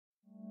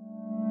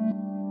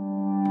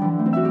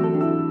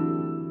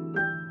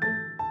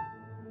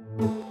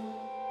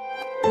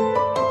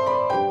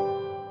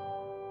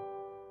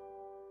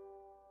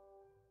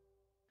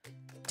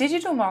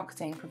Digital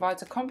marketing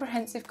provides a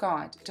comprehensive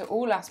guide to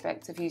all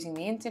aspects of using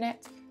the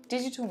internet,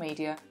 digital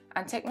media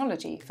and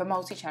technology for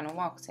multi-channel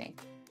marketing.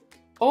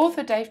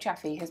 Author Dave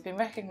Chaffey has been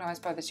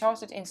recognised by the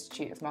Chartered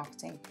Institute of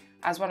Marketing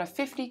as one of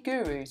 50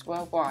 gurus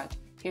worldwide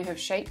who have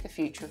shaped the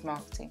future of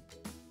marketing.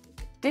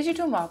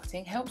 Digital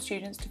marketing helps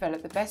students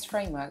develop the best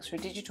frameworks for a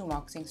digital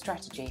marketing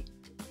strategy,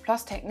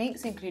 plus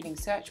techniques including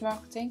search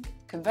marketing,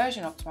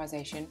 conversion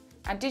optimization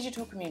and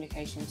digital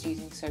communications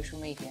using social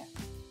media.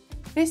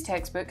 This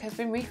textbook has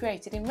been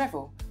recreated in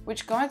Revel,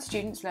 which guides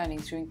students learning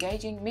through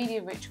engaging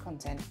media-rich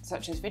content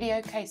such as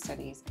video case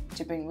studies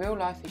to bring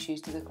real-life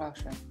issues to the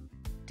classroom.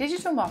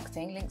 Digital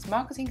marketing links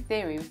marketing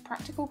theory with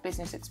practical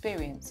business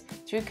experience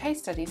through case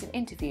studies and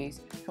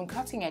interviews from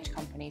cutting-edge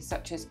companies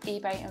such as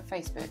eBay and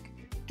Facebook,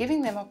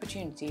 giving them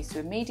opportunities to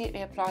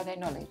immediately apply their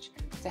knowledge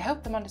to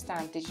help them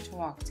understand digital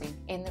marketing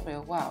in the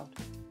real world.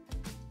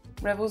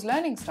 Revel's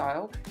learning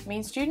style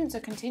means students are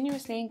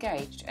continuously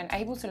engaged and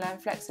able to learn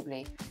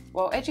flexibly,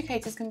 while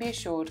educators can be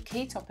assured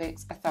key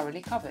topics are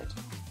thoroughly covered.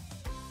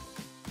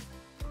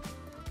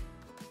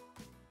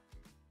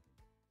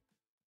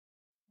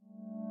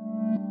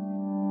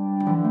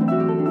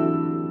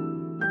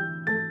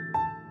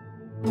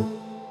 Thank you.